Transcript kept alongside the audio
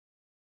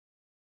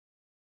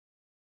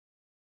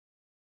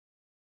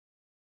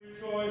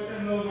Rejoice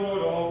in the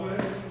Lord always.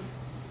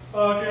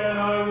 Again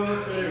I will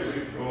say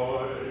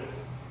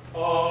rejoice.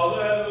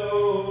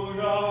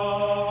 Alleluia.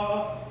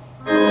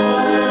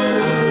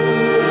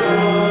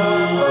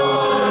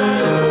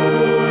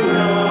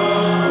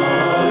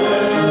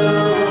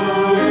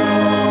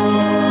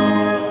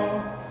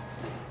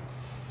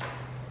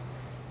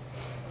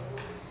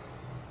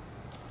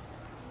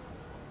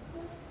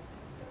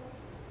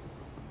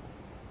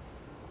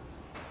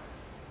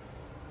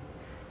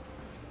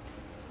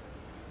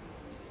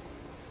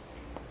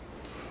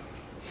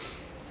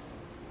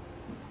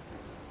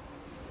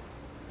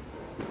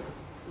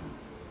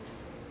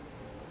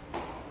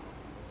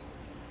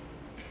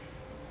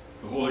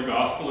 The Holy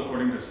Gospel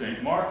according to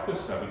St. Mark, the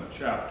 7th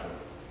chapter.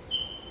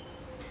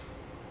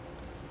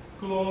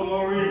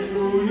 Glory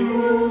to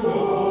you,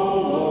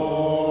 O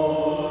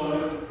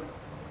Lord.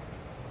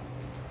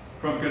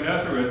 From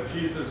Gennesaret,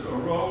 Jesus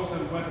arose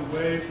and went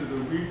away to the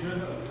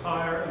region of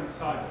Tyre and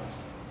Sidon.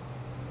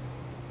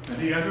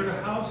 And he entered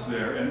a house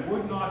there and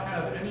would not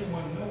have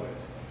anyone know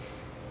it,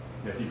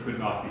 yet he could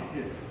not be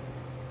hid.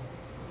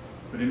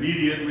 But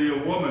immediately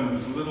a woman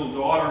whose little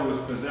daughter was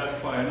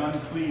possessed by an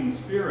unclean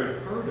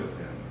spirit heard of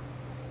him,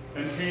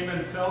 and came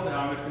and fell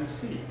down at his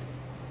feet.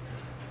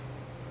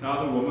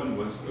 Now the woman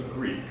was a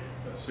Greek,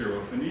 a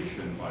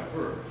Syrophoenician by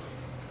birth,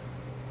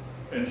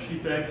 and she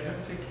begged him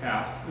to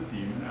cast the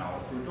demon out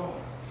of her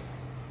daughter.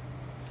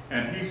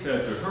 And he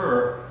said to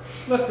her,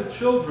 "Let the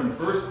children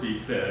first be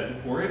fed,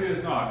 for it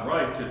is not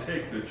right to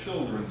take the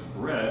children's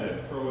bread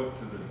and throw it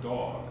to the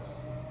dogs."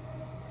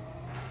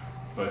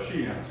 But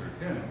she answered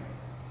him,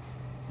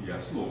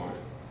 "Yes, Lord,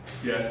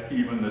 yet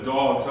even the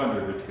dogs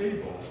under the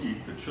table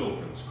eat the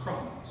children's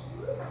crumbs."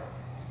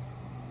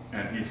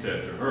 And he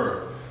said to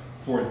her,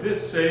 "For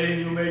this saying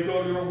you may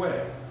go your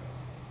way.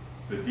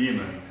 The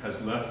demon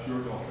has left your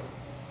daughter."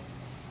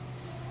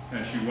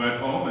 And she went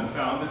home and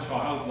found the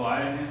child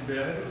lying in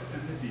bed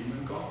and the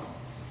demon gone.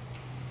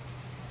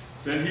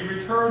 Then he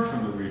returned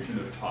from the region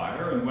of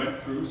Tyre and went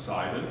through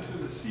Sidon to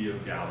the Sea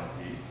of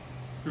Galilee,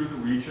 through the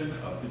region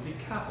of the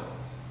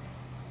Decapolis.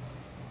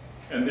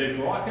 And they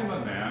brought him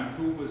a man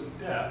who was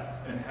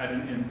deaf and had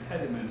an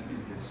impediment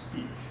in his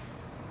speech.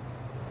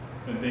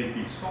 And they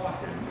besought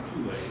him to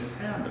lay his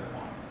hand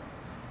upon him.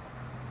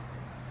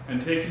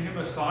 And taking him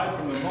aside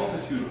from the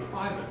multitude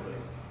privately,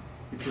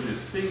 he put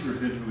his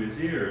fingers into his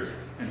ears,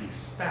 and he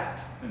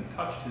spat and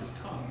touched his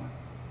tongue.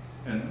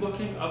 And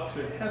looking up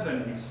to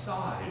heaven, he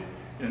sighed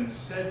and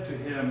said to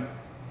him,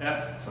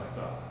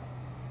 "Ephphatha,"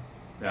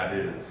 that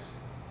is,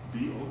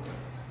 "be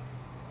opened."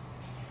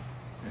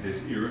 And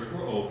his ears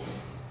were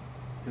opened,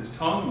 his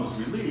tongue was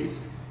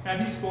released,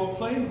 and he spoke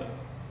plainly.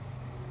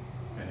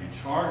 And he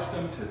charged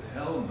them to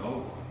tell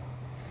no one.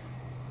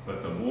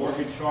 But the more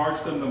he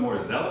charged them, the more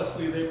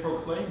zealously they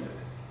proclaimed it.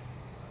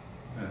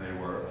 And they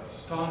were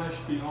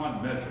astonished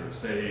beyond measure,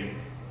 saying,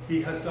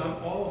 "He has done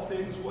all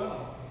things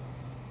well.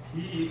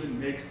 He even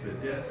makes the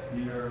deaf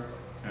hear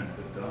and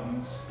the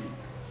dumb speak."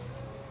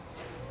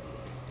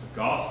 The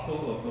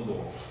Gospel of the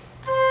Lord.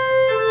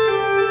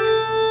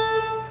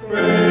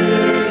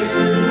 Praise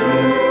to you,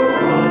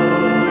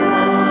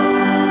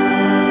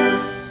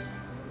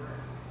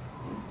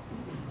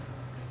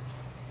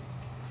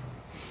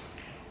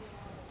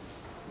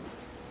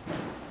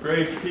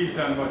 Grace, peace,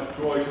 and much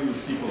joy to the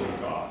people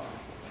of God.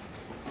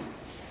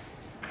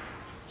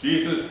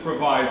 Jesus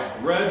provides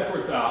bread for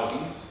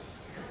thousands.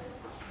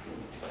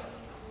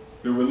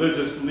 The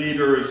religious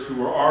leaders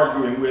who were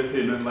arguing with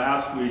him in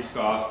last week's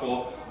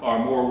gospel are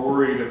more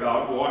worried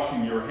about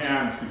washing your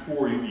hands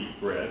before you eat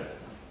bread.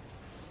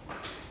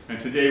 And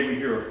today we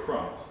hear of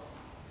crumbs.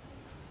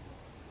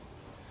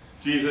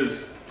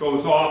 Jesus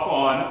goes off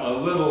on a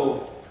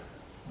little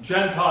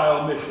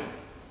Gentile mission.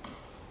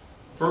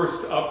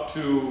 First up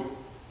to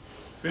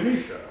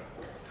Phoenicia,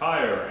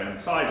 Tyre, and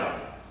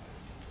Sidon.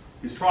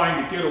 He's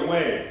trying to get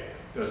away,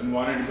 doesn't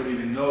want anybody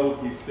to know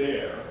he's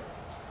there.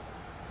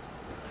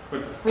 But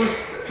the first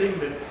thing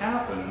that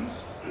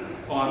happens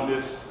on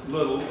this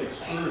little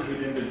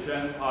excursion into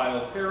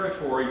Gentile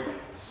territory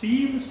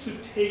seems to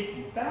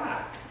take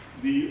back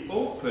the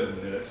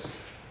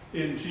openness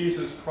in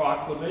Jesus'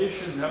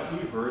 proclamation that we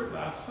heard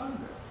last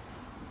Sunday.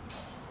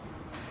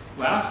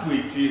 Last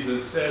week,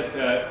 Jesus said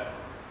that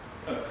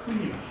a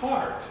clean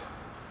heart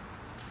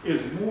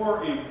is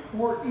more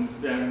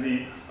important than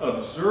the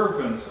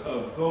observance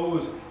of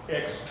those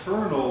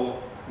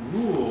external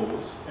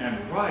rules and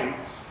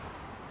rites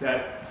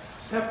that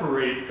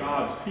separate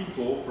God's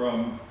people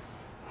from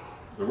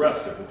the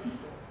rest of the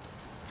people.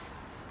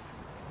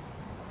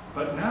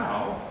 But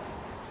now,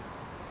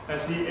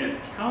 as he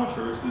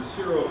encounters the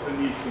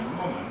Syrophoenician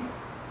woman,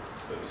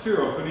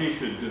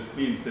 Syrophoenician just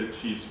means that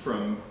she's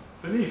from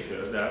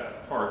Phoenicia,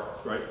 that part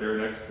right there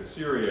next to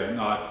Syria,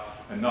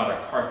 and not a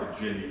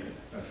Carthaginian.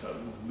 That's a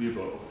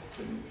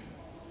Libo-Phoenician.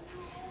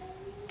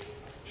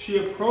 She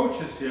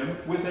approaches him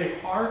with a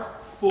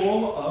heart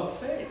full of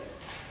faith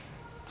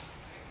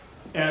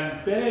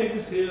and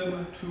begs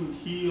him to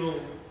heal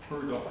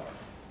her daughter.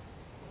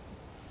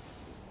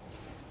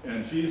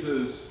 And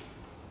Jesus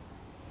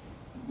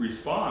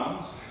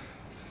responds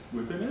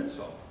with an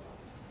insult.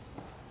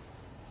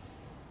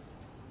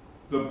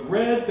 The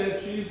bread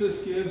that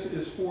Jesus gives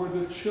is for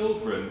the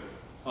children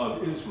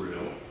of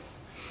Israel,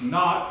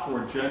 not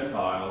for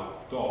Gentile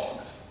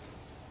dogs.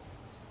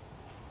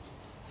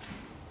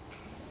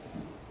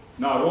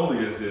 Not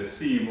only does this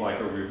seem like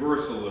a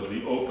reversal of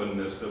the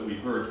openness that we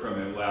heard from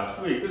him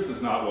last week, this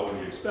is not what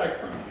we expect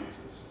from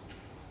Jesus.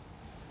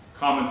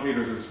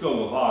 Commentators have spilled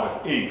a lot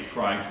of ink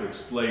trying to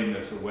explain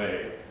this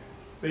away.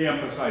 They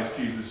emphasize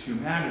Jesus'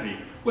 humanity.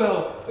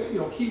 Well,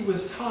 he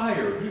was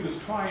tired. He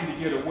was trying to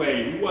get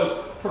away. He was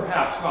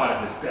perhaps not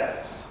at his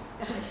best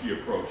when she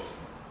approached him.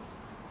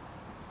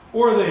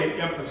 Or they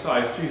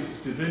emphasize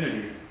Jesus'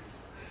 divinity.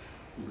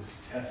 He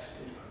was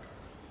testing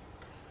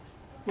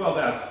her. Well,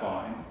 that's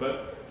fine,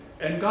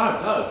 and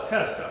God does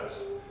test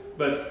us,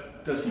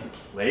 but does he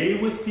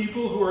play with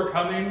people who are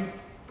coming,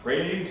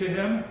 praying to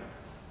him?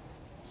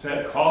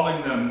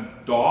 Calling them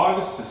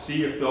dogs to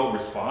see if they'll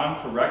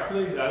respond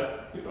correctly?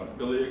 That you don't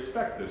really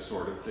expect this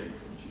sort of thing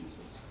from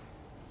Jesus.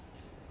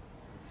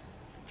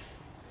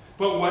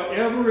 But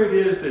whatever it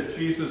is that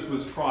Jesus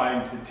was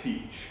trying to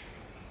teach,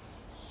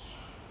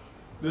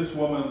 this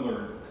woman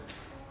learned it.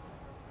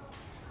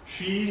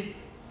 She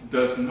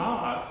does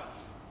not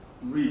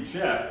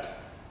reject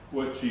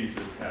what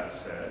Jesus has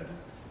said.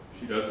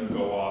 She doesn't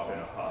go off in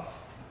a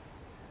huff.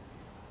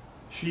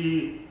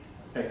 She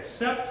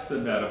accepts the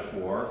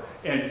metaphor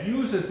and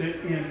uses it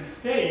in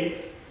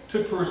faith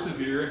to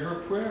persevere in her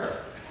prayer.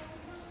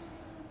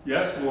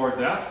 Yes, Lord,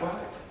 that's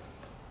right.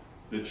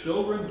 The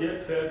children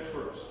get fed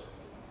first.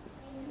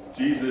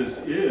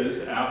 Jesus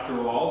is,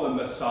 after all, the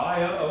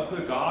Messiah of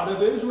the God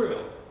of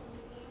Israel.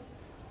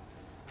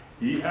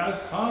 He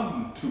has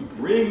come to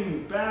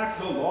bring back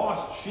the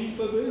lost sheep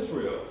of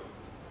Israel.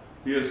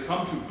 He has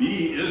come to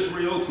be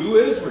Israel to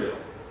Israel,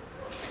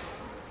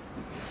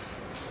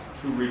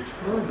 to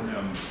return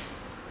them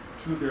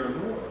to their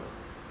Lord.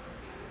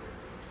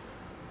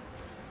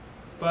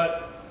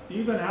 But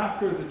even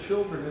after the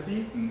children have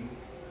eaten,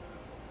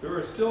 there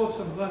are still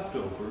some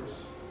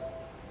leftovers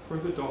for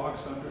the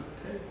dogs under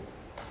the table.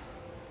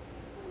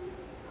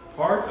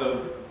 Part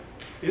of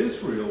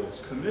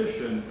Israel's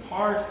commission,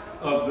 part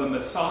of the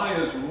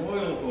Messiah's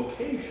royal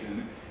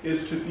vocation,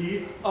 is to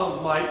be a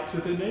light to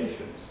the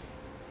nations.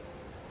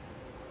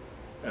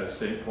 As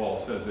St. Paul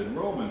says in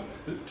Romans,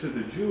 to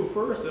the Jew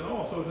first and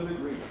also to the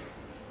Greek.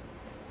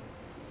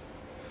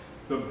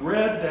 The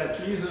bread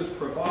that Jesus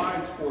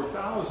provides for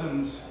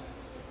thousands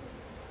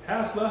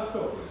has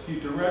leftovers. He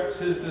directs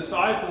his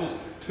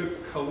disciples to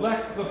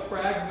collect the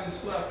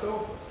fragments left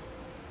over.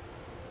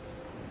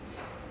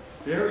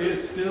 There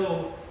is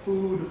still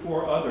food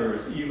for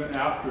others even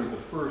after the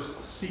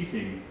first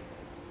seating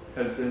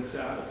has been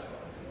satisfied.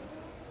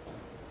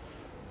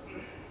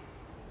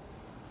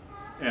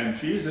 And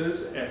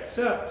Jesus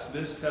accepts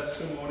this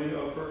testimony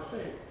of her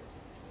faith.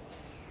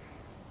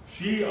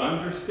 She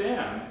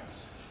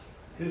understands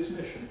his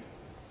mission.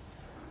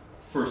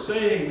 For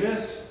saying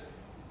this,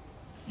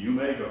 you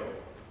may go.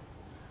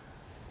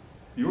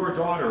 Your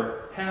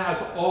daughter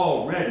has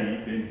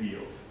already been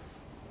healed.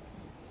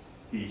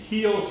 He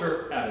heals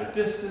her at a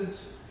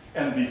distance,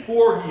 and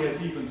before he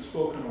has even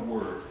spoken a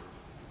word,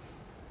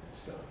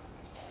 it's done.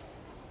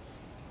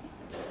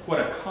 What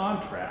a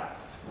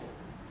contrast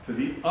to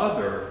the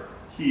other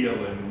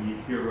healing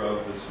we hear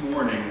of this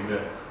morning in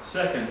the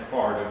second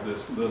part of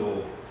this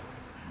little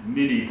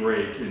mini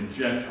break in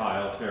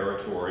Gentile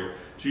territory.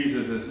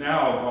 Jesus has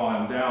now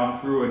gone down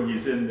through and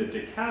he's in the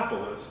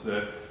Decapolis,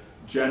 the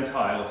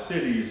Gentile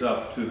cities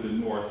up to the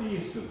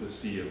northeast of the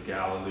Sea of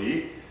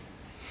Galilee,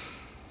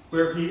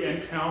 where he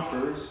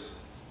encounters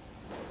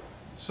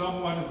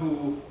someone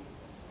who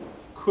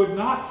could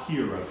not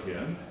hear of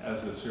him,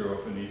 as the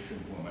Syrophoenician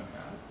woman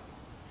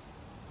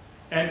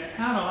had, and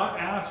cannot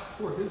ask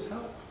for his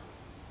help.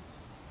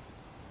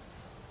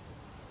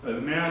 A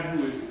man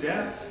who is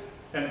deaf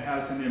and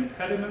has an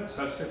impediment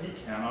such that he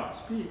cannot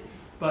speak.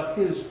 But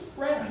his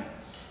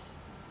friends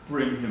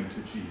bring him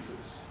to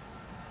Jesus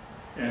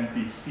and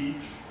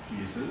beseech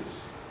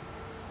Jesus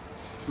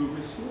to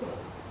restore.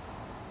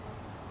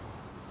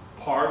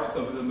 Part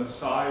of the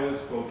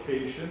Messiah's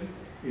vocation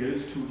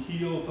is to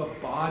heal the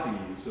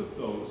bodies of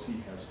those he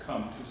has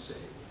come to save.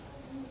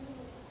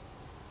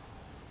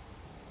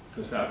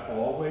 Does that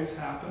always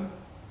happen?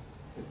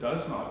 It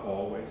does not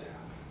always happen.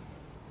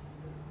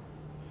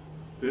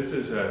 This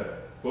is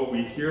what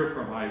we hear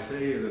from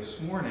Isaiah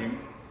this morning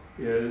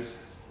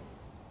is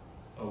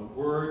a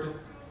word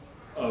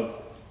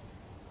of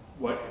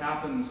what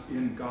happens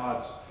in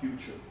God's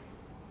future,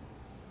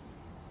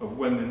 of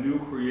when the new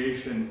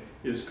creation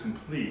is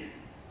complete.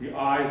 The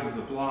eyes of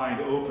the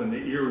blind open, the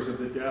ears of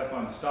the deaf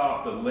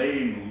unstopped, the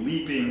lame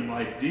leaping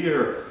like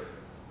deer,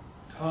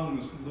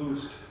 tongues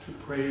loosed to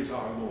praise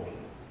our Lord.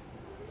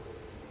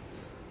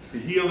 The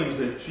healings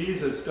that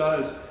Jesus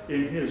does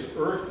in his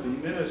earthly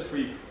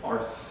ministry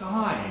are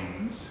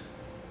signs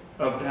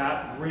of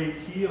that great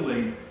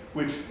healing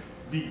which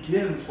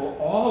begins for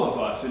all of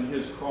us in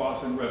his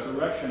cross and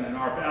resurrection and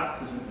our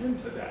baptism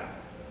into that.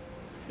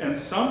 and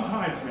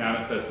sometimes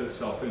manifests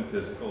itself in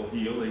physical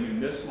healing in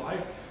this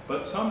life,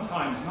 but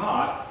sometimes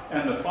not,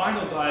 and the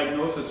final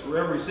diagnosis for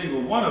every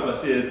single one of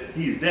us is,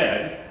 he's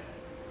dead.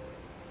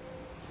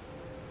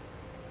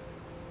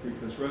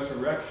 Because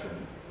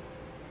resurrection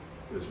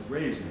is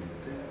raising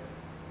the dead.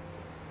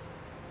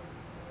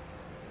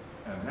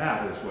 And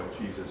that is what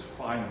Jesus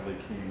finally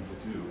came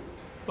to do.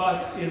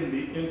 But in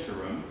the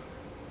interim,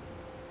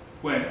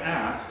 when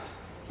asked,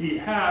 he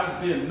has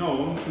been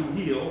known to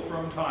heal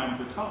from time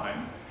to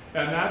time.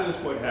 And that is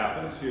what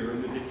happens here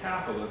in the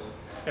Decapolis.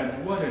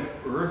 And what an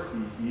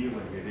earthy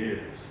healing it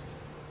is.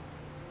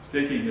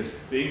 Sticking his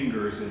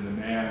fingers in the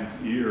man's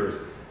ears,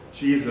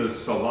 Jesus'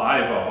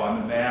 saliva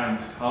on the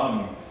man's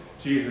tongue,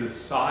 Jesus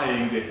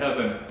sighing to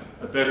heaven.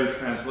 A better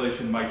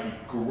translation might be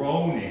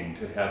groaning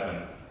to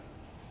heaven,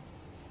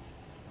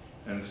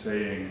 and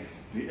saying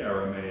the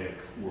Aramaic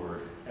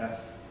word,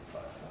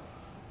 Ephphatha,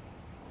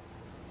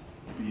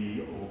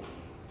 be opened.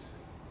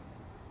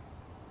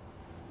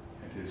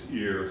 And his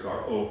ears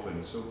are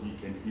open so he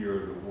can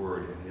hear the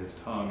word, and his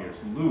tongue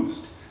is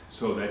loosed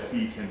so that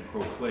he can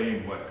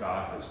proclaim what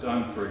God has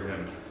done for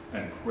him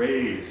and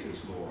praise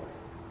his Lord.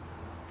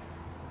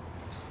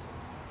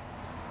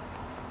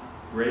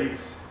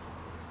 Grace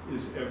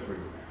is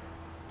everywhere.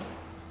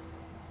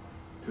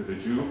 To the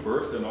Jew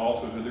first, and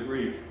also to the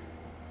Greek.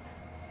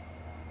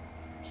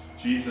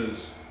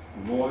 Jesus'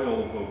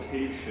 royal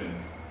vocation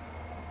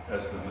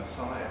as the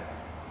Messiah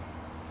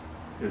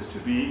is to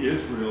be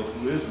Israel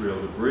to Israel,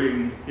 to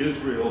bring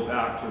Israel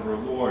back to her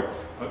Lord,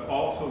 but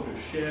also to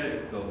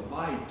shed the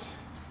light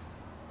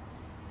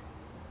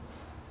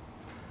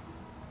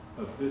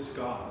of this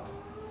God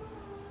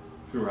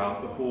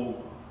throughout the whole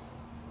world.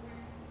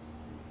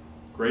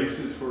 Grace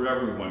is for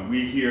everyone.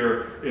 We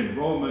hear in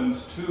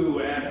Romans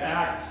 2 and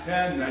Acts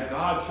 10 that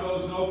God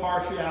shows no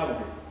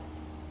partiality.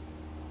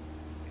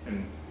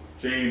 And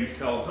James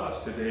tells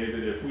us today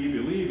that if we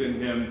believe in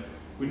him,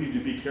 we need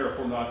to be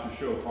careful not to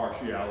show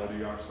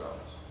partiality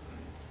ourselves.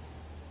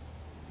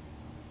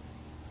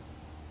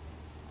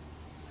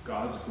 If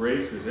God's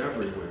grace is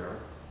everywhere,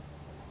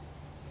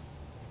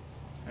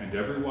 and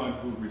everyone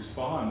who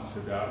responds to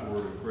that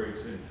word of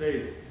grace in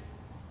faith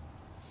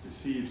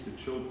receives the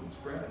children's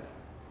bread,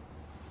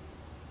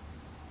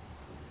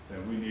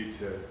 then we need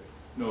to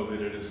know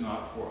that it is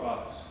not for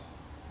us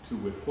to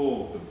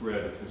withhold the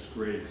bread of his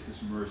grace,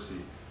 his mercy,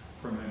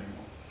 from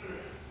anyone.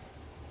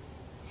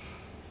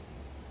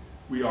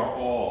 We are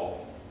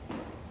all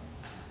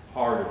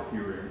hard of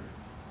hearing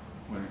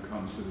when it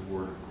comes to the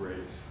word of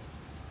grace.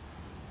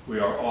 We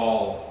are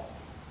all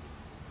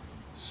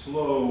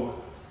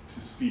slow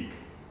to speak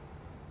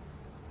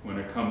when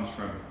it comes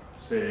from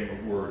saying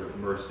a word of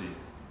mercy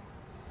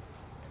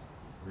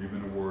or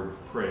even a word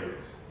of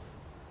praise.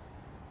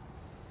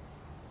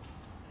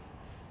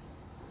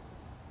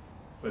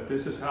 But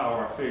this is how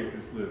our faith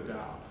is lived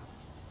out.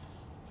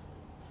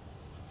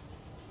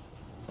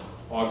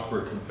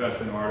 Augsburg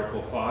Confession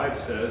Article 5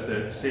 says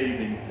that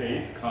saving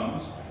faith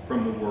comes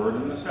from the word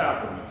and the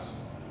sacraments,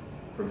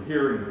 from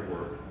hearing the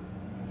word,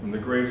 from the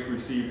grace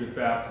received at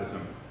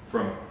baptism,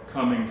 from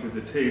coming to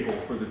the table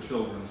for the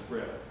children's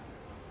bread.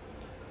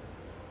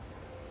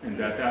 And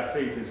that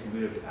faith is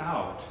lived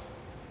out,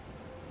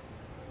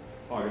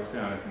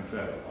 Augustana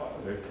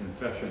the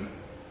Confession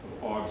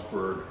of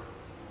Augsburg,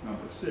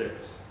 number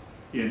 6,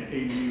 in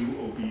a new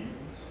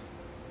obedience.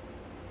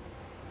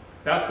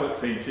 That's what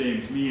St.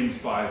 James means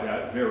by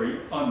that very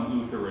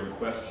un-Lutheran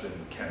question,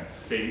 can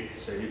faith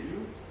save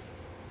you?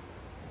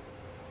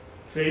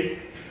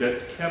 Faith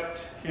that's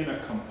kept in a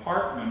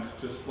compartment,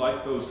 just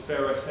like those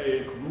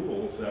Pharisaic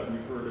rules that we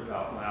heard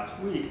about last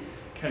week,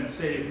 can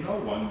save no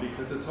one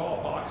because it's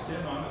all boxed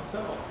in on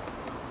itself.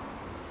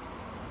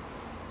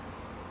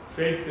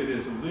 Faith that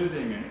is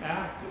living and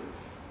active,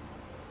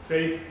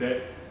 faith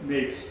that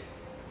makes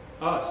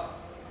us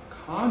a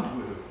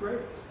conduit of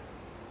grace,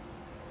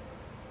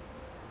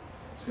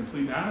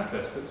 simply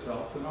manifests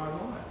itself in our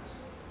lives.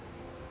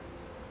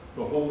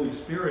 The Holy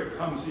Spirit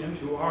comes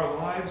into our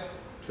lives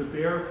to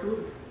bear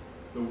fruit.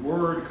 The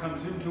Word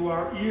comes into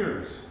our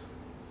ears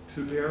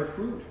to bear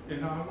fruit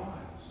in our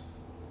lives.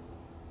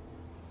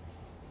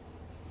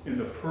 In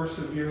the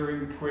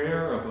persevering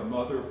prayer of a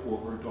mother for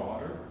her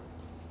daughter,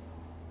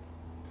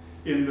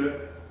 in the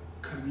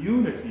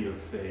community of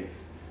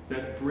faith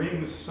that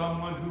brings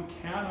someone who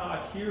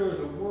cannot hear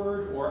the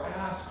word or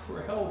ask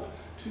for help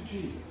to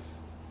Jesus.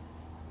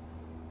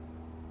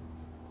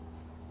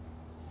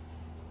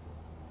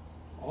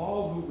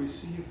 All who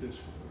receive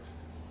this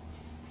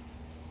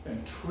word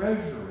and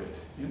treasure it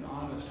in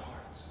honest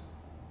hearts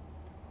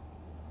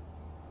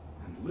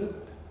and live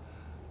it,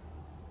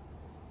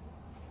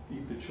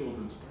 eat the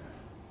children's bread.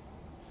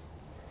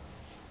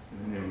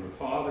 In the name of the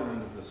Father,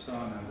 and of the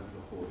Son, and of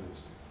the Holy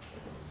Spirit.